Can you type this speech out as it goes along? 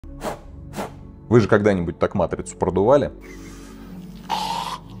Вы же когда-нибудь так матрицу продували?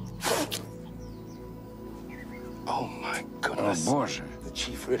 О боже,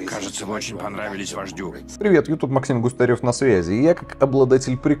 кажется, вы очень понравились вождю. Привет, YouTube, Максим Густарев на связи. И я, как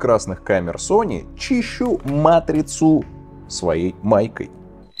обладатель прекрасных камер Sony, чищу матрицу своей майкой.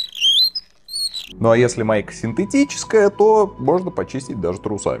 Ну а если майка синтетическая, то можно почистить даже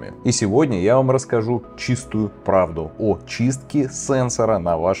трусами. И сегодня я вам расскажу чистую правду о чистке сенсора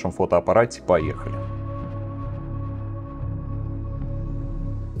на вашем фотоаппарате. Поехали.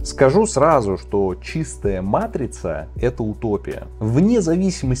 Скажу сразу, что чистая матрица — это утопия. Вне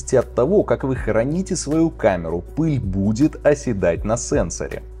зависимости от того, как вы храните свою камеру, пыль будет оседать на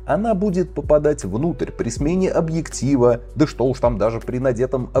сенсоре. Она будет попадать внутрь при смене объектива, да что уж там, даже при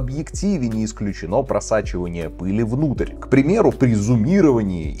надетом объективе не исключено просачивание пыли внутрь. К примеру, при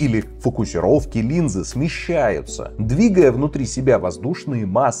зумировании или фокусировке линзы смещаются, двигая внутри себя воздушные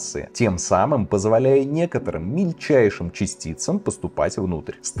массы, тем самым позволяя некоторым мельчайшим частицам поступать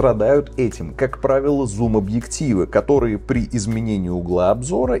внутрь. Страдают этим, как правило, зум-объективы, которые при изменении угла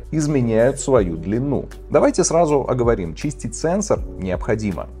обзора изменяют свою длину. Давайте сразу оговорим, чистить сенсор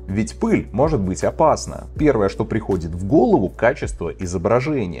необходимо. Ведь пыль может быть опасна. Первое, что приходит в голову — качество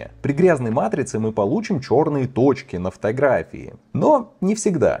изображения. При грязной матрице мы получим черные точки на фотографии. Но не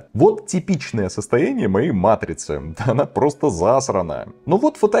всегда. Вот типичное состояние моей матрицы. Она просто засрана. Но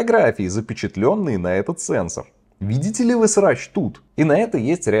вот фотографии, запечатленные на этот сенсор. Видите ли вы срач тут? И на это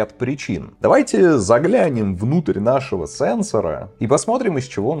есть ряд причин. Давайте заглянем внутрь нашего сенсора и посмотрим, из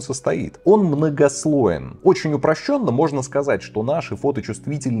чего он состоит. Он многослоен. Очень упрощенно можно сказать, что наши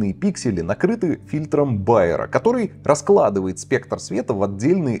фоточувствительные пиксели накрыты фильтром Байера, который раскладывает спектр света в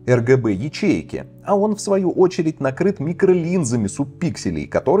отдельные RGB-ячейки. А он, в свою очередь, накрыт микролинзами субпикселей,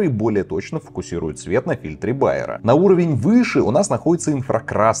 которые более точно фокусируют свет на фильтре Байера. На уровень выше у нас находится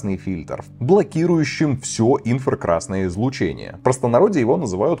инфракрасный фильтр, блокирующим все инфракрасное излучение. В простонародье его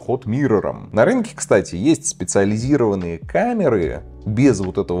называют hot-миррором. На рынке, кстати, есть специализированные камеры без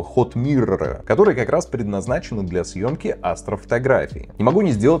вот этого hot-миррора, которые как раз предназначены для съемки астрофотографий. Не могу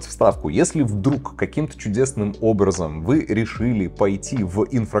не сделать вставку. Если вдруг каким-то чудесным образом вы решили пойти в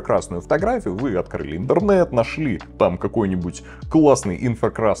инфракрасную фотографию, вы открыли интернет, нашли там какой-нибудь классный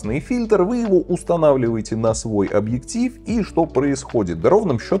инфракрасный фильтр, вы его устанавливаете на свой объектив, и что происходит? Да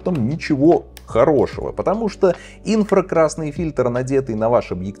ровным счетом ничего хорошего, потому что инфракрасный фильтр, надетый на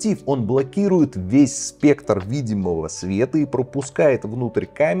ваш объектив, он блокирует весь спектр видимого света и пропускает внутрь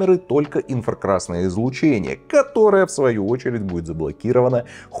камеры только инфракрасное излучение, которое в свою очередь будет заблокировано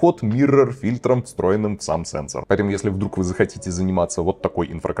hot-mirror фильтром, встроенным в сам сенсор. Поэтому если вдруг вы захотите заниматься вот такой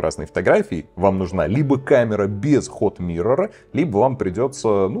инфракрасной фотографией, вам нужна либо камера без hot-mirror, либо вам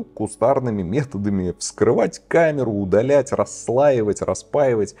придется, кустарными методами вскрывать камеру, удалять, расслаивать,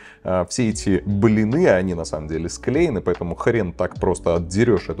 распаивать все эти блины, они на самом деле склеены, поэтому хрен так просто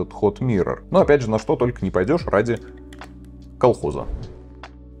отдерешь этот hot-mirror. Но опять же, на что только не пойдешь ради колхоза.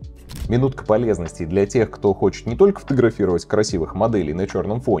 Минутка полезности для тех, кто хочет не только фотографировать красивых моделей на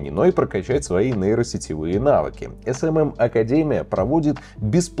черном фоне, но и прокачать свои нейросетевые навыки. SMM Академия проводит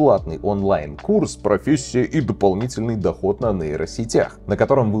бесплатный онлайн-курс «Профессия и дополнительный доход на нейросетях», на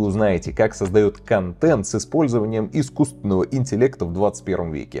котором вы узнаете, как создает контент с использованием искусственного интеллекта в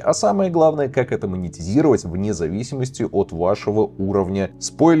 21 веке, а самое главное, как это монетизировать вне зависимости от вашего уровня.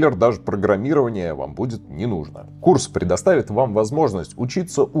 Спойлер, даже программирование вам будет не нужно. Курс предоставит вам возможность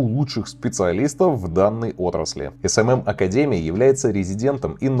учиться у лучших специалистов в данной отрасли. SMM Академия является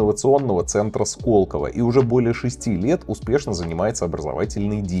резидентом инновационного центра Сколково и уже более 6 лет успешно занимается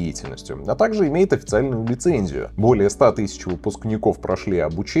образовательной деятельностью, а также имеет официальную лицензию. Более 100 тысяч выпускников прошли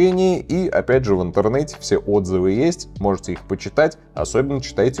обучение, и опять же в интернете все отзывы есть, можете их почитать, особенно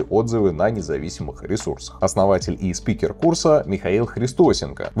читайте отзывы на независимых ресурсах. Основатель и спикер курса Михаил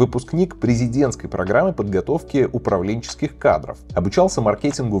Христосенко, выпускник президентской программы подготовки управленческих кадров, обучался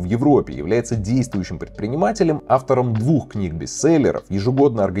маркетингу в Европе, является действующим предпринимателем, автором 2 книг-бестселлеров,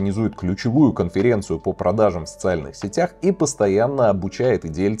 ежегодно организует ключевую конференцию по продажам в социальных сетях и постоянно обучает и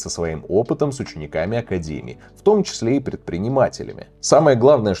делится своим опытом с учениками Академии, в том числе и предпринимателями. Самое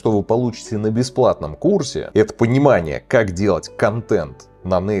главное, что вы получите на бесплатном курсе, это понимание, как делать контент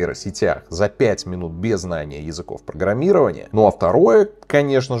на нейросетях за 5 минут без знания языков программирования. Ну а второе,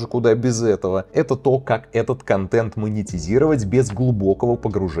 конечно же, куда без этого, это то, как этот контент монетизировать без глубокого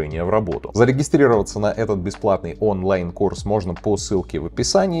погружения в работу. Зарегистрироваться на этот бесплатный онлайн-курс можно по ссылке в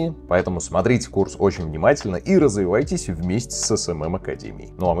описании, поэтому смотрите курс очень внимательно и развивайтесь вместе с SMM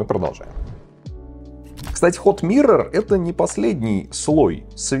Академией. Ну а мы продолжаем. Кстати, hot mirror — это не последний слой.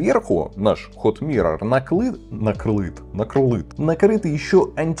 Сверху наш hot mirror накрыт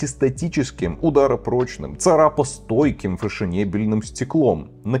еще антистатическим, ударопрочным, царапостойким фашенебельным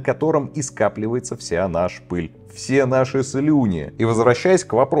стеклом, на котором и скапливается вся наша пыль, все наши слюни. И возвращаясь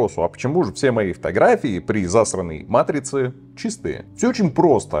к вопросу, а почему же все мои фотографии при засранной матрице чистые? Все очень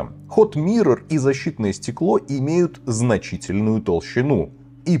просто. Hot mirror и защитное стекло имеют значительную толщину.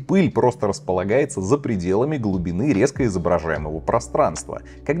 И пыль просто располагается за пределами глубины резко изображаемого пространства.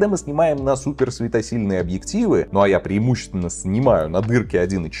 Когда мы снимаем на суперсветосильные объективы, ну а я преимущественно снимаю на дырке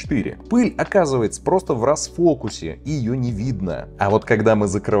 1.4, пыль оказывается просто в расфокусе, и ее не видно. А вот когда мы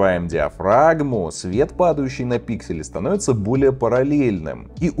закрываем диафрагму, свет, падающий на пиксели, становится более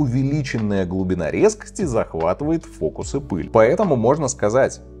параллельным, и увеличенная глубина резкости захватывает в фокусы пыль. Поэтому можно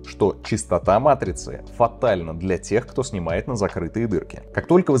сказать, что чистота матрицы фатальна для тех, кто снимает на закрытые дырки. Как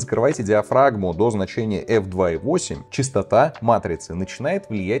только вы закрываете диафрагму до значения f2.8, чистота матрицы начинает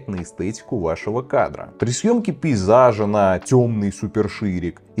влиять на эстетику вашего кадра. При съемке пейзажа на темный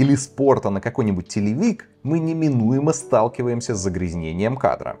суперширик или спорта на какой-нибудь телевик мы неминуемо сталкиваемся с загрязнением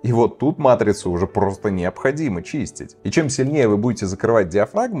кадра. И вот тут матрицу уже просто необходимо чистить. И чем сильнее вы будете закрывать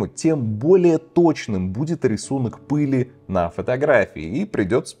диафрагму, тем более точным будет рисунок пыли на фотографии. И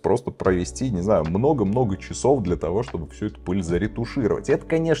придется просто провести, не знаю, много-много часов для того, чтобы всю эту пыль заретушировать. Это,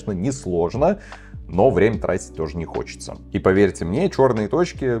 конечно, несложно, но время тратить тоже не хочется. И поверьте мне, черные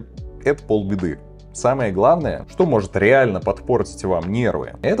точки — это полбеды. Самое главное, что может реально подпортить вам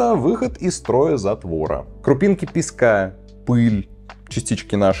нервы, это выход из строя затвора. Крупинки песка, пыль,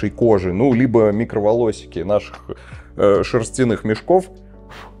 частички нашей кожи, ну, либо микроволосики наших шерстяных мешков.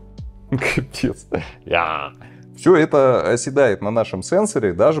 Капец. Все это оседает на нашем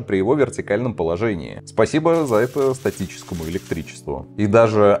сенсоре даже при его вертикальном положении. Спасибо за это статическому электричеству. И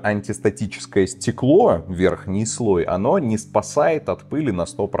даже антистатическое стекло, верхний слой, оно не спасает от пыли на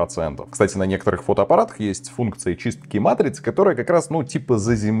 100%. Кстати, на некоторых фотоаппаратах есть функция чистки матрицы, которая как раз, ну, типа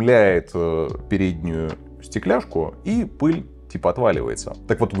заземляет переднюю стекляшку, и пыль типа отваливается.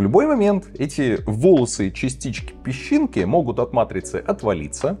 Так вот, в любой момент эти волосы, частички, песчинки могут от матрицы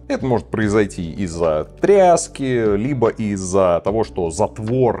отвалиться. Это может произойти из-за тряски, либо из-за того, что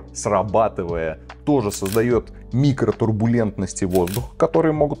затвор, срабатывая, тоже создает микротурбулентности воздуха,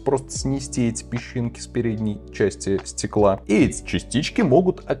 которые могут просто снести эти песчинки с передней части стекла. И эти частички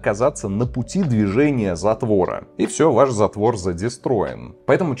могут оказаться на пути движения затвора. И все, ваш затвор задестроен.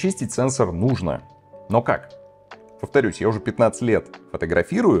 Поэтому чистить сенсор нужно. Но как? Повторюсь, я уже 15 лет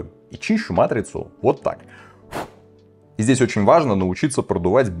фотографирую и чищу матрицу вот так. И здесь очень важно научиться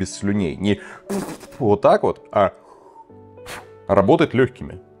продувать без слюней. Не вот так вот, а работать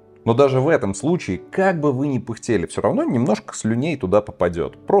легкими. Но даже в этом случае, как бы вы ни пыхтели, все равно немножко слюней туда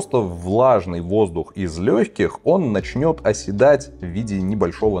попадет. Просто влажный воздух из легких, он начнет оседать в виде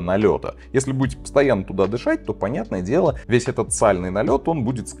небольшого налета. Если будете постоянно туда дышать, то, понятное дело, весь этот сальный налет, он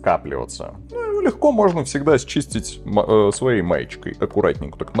будет скапливаться. Ну, легко можно всегда счистить своей маечкой.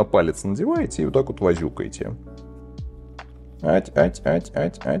 Аккуратненько так на палец надеваете и вот так вот возюкаете. Ать.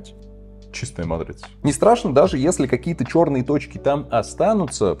 Чистая матрица. Не страшно, даже если какие-то черные точки там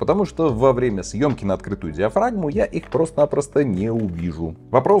останутся, потому что во время съемки на открытую диафрагму я их просто-напросто не увижу.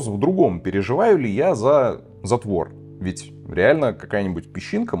 Вопрос в другом, переживаю ли я за затвор? Ведь реально какая-нибудь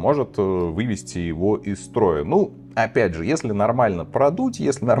песчинка может вывести его из строя. Ну, опять же, если нормально продуть,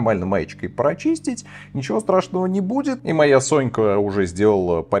 если нормально маечкой прочистить, ничего страшного не будет. И моя Сонька уже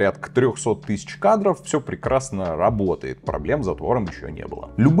сделала порядка 300 тысяч кадров, все прекрасно работает. Проблем с затвором еще не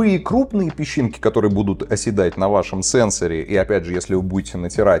было. Любые крупные песчинки, которые будут оседать на вашем сенсоре, и опять же, если вы будете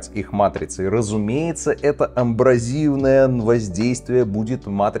натирать их матрицей, разумеется, это абразивное воздействие будет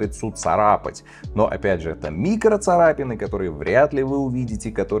матрицу царапать. Но опять же, это микроцарапины, которые вряд ли вы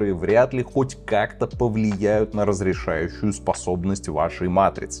увидите, которые вряд ли хоть как-то повлияют на разрешающую способность вашей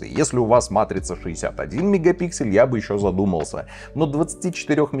матрицы. Если у вас матрица 61 мегапиксель, я бы еще задумался. Но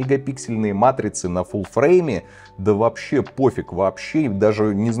 24-мегапиксельные матрицы на фуллфрейме, да вообще пофиг, вообще,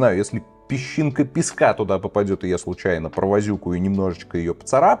 даже не знаю, если песчинка песка туда попадет, и я случайно провозюкаю и немножечко ее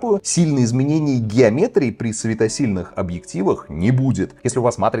поцарапаю, сильных изменений геометрии при светосильных объективах не будет. Если у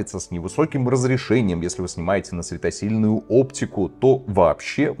вас матрица с невысоким разрешением, если вы снимаете на светосильную оптику, то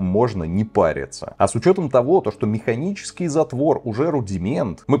вообще можно не париться. А с учетом того, что механический затвор уже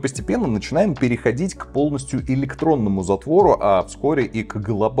рудимент, мы постепенно начинаем переходить к полностью электронному затвору, а вскоре и к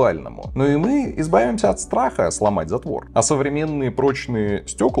глобальному. Ну и мы избавимся от страха сломать затвор. А современные прочные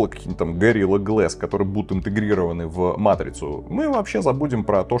стекла, какие-то там Gorilla Glass, которые будут интегрированы в матрицу, мы вообще забудем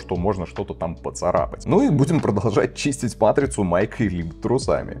про то, что можно что-то там поцарапать. Ну и будем продолжать чистить матрицу майкой либо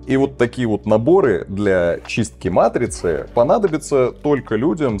трусами. И вот такие вот наборы для чистки матрицы понадобятся только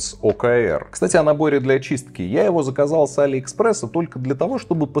людям с ОКР. Кстати, о наборе для чистки. Я его заказал с Алиэкспресса только для того,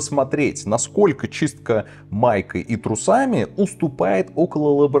 чтобы посмотреть, насколько чистка майкой и трусами уступает около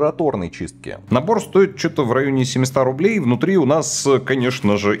лабораторной чистки. Набор стоит что-то в районе 700 рублей. Внутри у нас,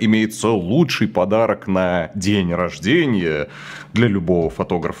 конечно же, имеется лучший подарок на день рождения для любого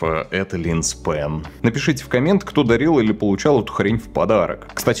фотографа. Это линспен. Напишите в коммент, кто дарил или получал эту хрень в подарок.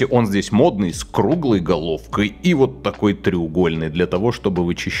 Кстати, он здесь модный, с круглой головкой и вот такой треугольный, для того, чтобы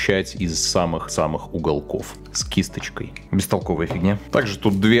вычищать из самых-самых уголков. С кисточкой. Бестолковая фигня. Также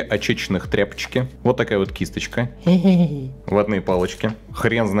тут две очечных тряпочки. Вот такая вот кисточка. Ватные палочки.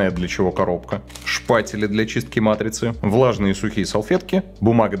 Хрен знает для чего коробка. Шпатели для чистки матрицы. Влажные сухие салфетки.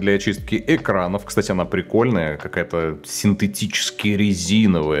 Бумага для очистки экранов. Кстати, она прикольная. Какая-то синтетически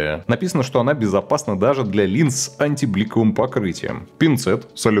резиновая. Написано, что она безопасна даже для линз с антибликовым покрытием. Пинцет.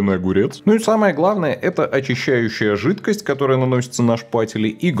 Соленый огурец. Ну и самое главное, это очищающая жидкость, которая наносится на шпатели,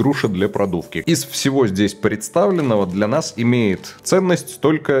 и груша для продувки. Из всего здесь представленного для нас имеет ценность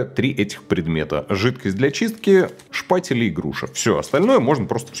только 3 этих предмета. Жидкость для чистки, шпатели и груша. Все, остальное можно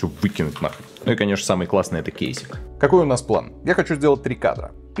просто все выкинуть нахрен. Ну и, конечно, самый классный это кейсик. Какой у нас план? Я хочу сделать 3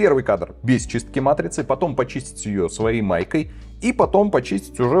 кадра. Первый кадр без чистки матрицы, потом почистить ее своей майкой, и потом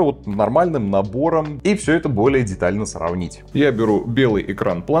почистить уже вот нормальным набором, и все это более детально сравнить. Я беру белый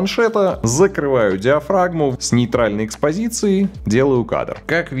экран планшета, закрываю диафрагму с нейтральной экспозицией, делаю кадр.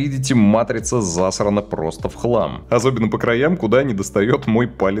 Как видите, матрица засрана просто в хлам. Особенно по краям, куда не достает мой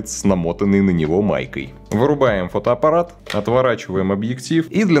палец с намотанной на него майкой. Вырубаем фотоаппарат, отворачиваем объектив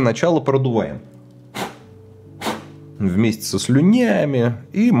и для начала продуваем. Вместе со слюнями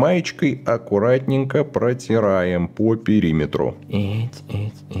и маечкой аккуратненько протираем по периметру.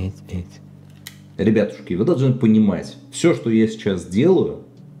 Ребятушки, вы должны понимать, все, что я сейчас делаю,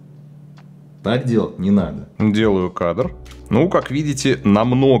 так делать не надо. Делаю кадр. Ну, как видите,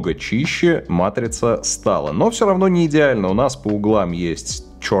 намного чище матрица стала. Но все равно не идеально. У нас по углам есть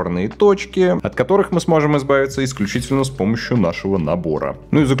черные точки, от которых мы сможем избавиться исключительно с помощью нашего набора.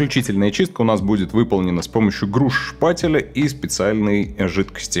 Ну и заключительная чистка у нас будет выполнена с помощью груш шпателя и специальной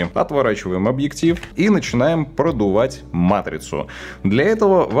жидкости. Отворачиваем объектив и начинаем продувать матрицу. Для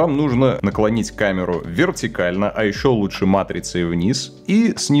этого вам нужно наклонить камеру вертикально, а еще лучше матрицей вниз,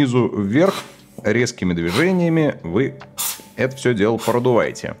 и снизу вверх резкими движениями вы это все дело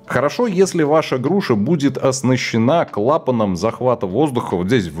продуваете. Хорошо, если ваша груша будет оснащена клапаном захвата воздуха вот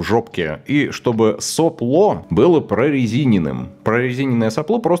здесь в жопке, и чтобы сопло было прорезиненным. Прорезиненное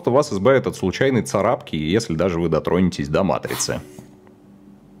сопло просто вас избавит от случайной царапки, если даже вы дотронетесь до матрицы.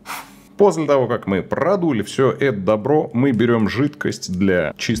 После того, как мы продули все это добро, мы берем жидкость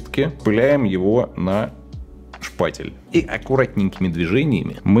для чистки, пыляем его на шпатель. И аккуратненькими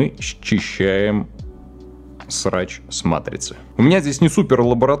движениями мы счищаем срач с матрицы. У меня здесь не супер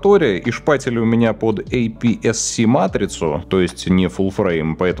лаборатория, и шпатель у меня под APS-C матрицу, то есть не full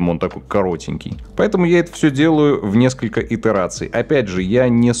frame, поэтому он такой коротенький. Поэтому я это все делаю в несколько итераций. Опять же, я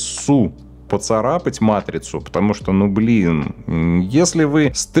не ссу поцарапать матрицу, потому что, ну блин, если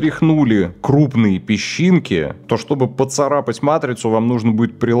вы стряхнули крупные песчинки, то чтобы поцарапать матрицу, вам нужно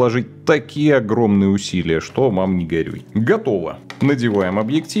будет приложить такие огромные усилия, что мам не горюй. Готово. Надеваем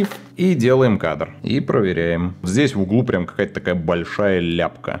объектив и делаем кадр. И проверяем. Здесь в углу прям какая-то такая большая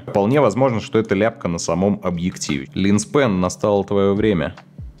ляпка. Вполне возможно, что это ляпка на самом объективе. Линспен, настало твое время.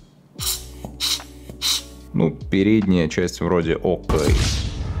 Ну, передняя часть вроде окей.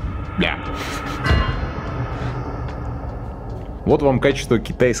 Бля. Вот вам качество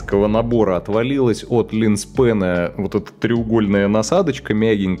китайского набора отвалилось от линспена, вот эта треугольная насадочка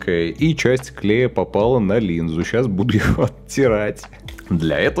мягенькая, и часть клея попала на линзу. Сейчас буду его оттирать.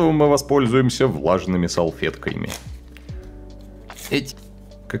 Для этого мы воспользуемся влажными салфетками.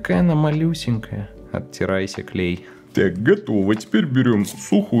 Какая она малюсенькая. Оттирайся, клей. Так, готово. Теперь берем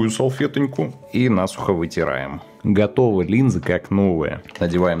сухую салфетоньку и насухо вытираем. Готово, линза как новая.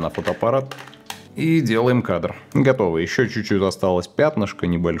 Надеваем на фотоаппарат и делаем кадр. Готово. Еще чуть-чуть осталось пятнышко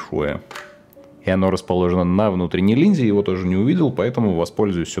небольшое. И оно расположено на внутренней линзе. Его тоже не увидел, поэтому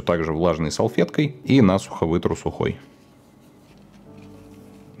воспользуюсь все так же влажной салфеткой и насухо вытру сухой.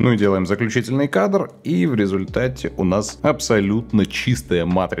 Ну и делаем заключительный кадр, и в результате у нас абсолютно чистая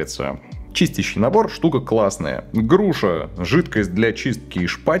матрица. Чистящий набор штука классная. Груша, жидкость для чистки и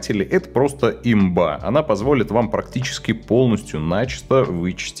шпатели — это просто имба. Она позволит вам практически полностью начисто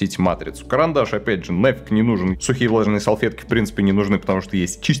вычистить матрицу. Карандаш, опять же, нафиг не нужен. Сухие влажные салфетки в принципе не нужны, потому что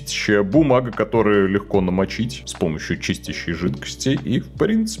есть чистящая бумага, которую легко намочить с помощью чистящей жидкости. И в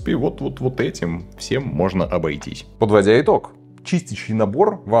принципе вот этим всем можно обойтись. Подводя итог. Чистящий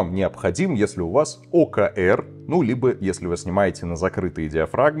набор вам необходим, если у вас ОКР, ну, либо если вы снимаете на закрытые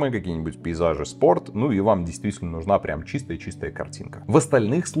диафрагмы, какие-нибудь пейзажи, спорт, ну, и вам действительно нужна прям чистая картинка. В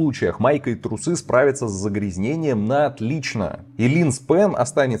остальных случаях майка и трусы справятся с загрязнением на отлично. И линз-пен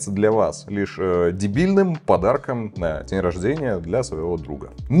останется для вас лишь дебильным подарком на день рождения для своего друга.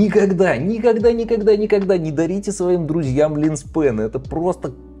 Никогда не дарите своим друзьям линз-пен. Это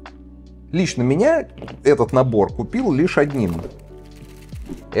просто... Лично меня этот набор купил лишь одним.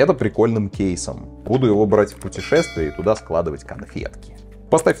 Это прикольным кейсом. Буду его брать в путешествие и туда складывать конфетки.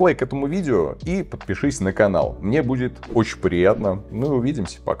 Поставь лайк этому видео и подпишись на канал. Мне будет очень приятно. Ну и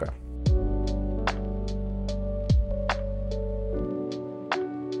увидимся. Пока.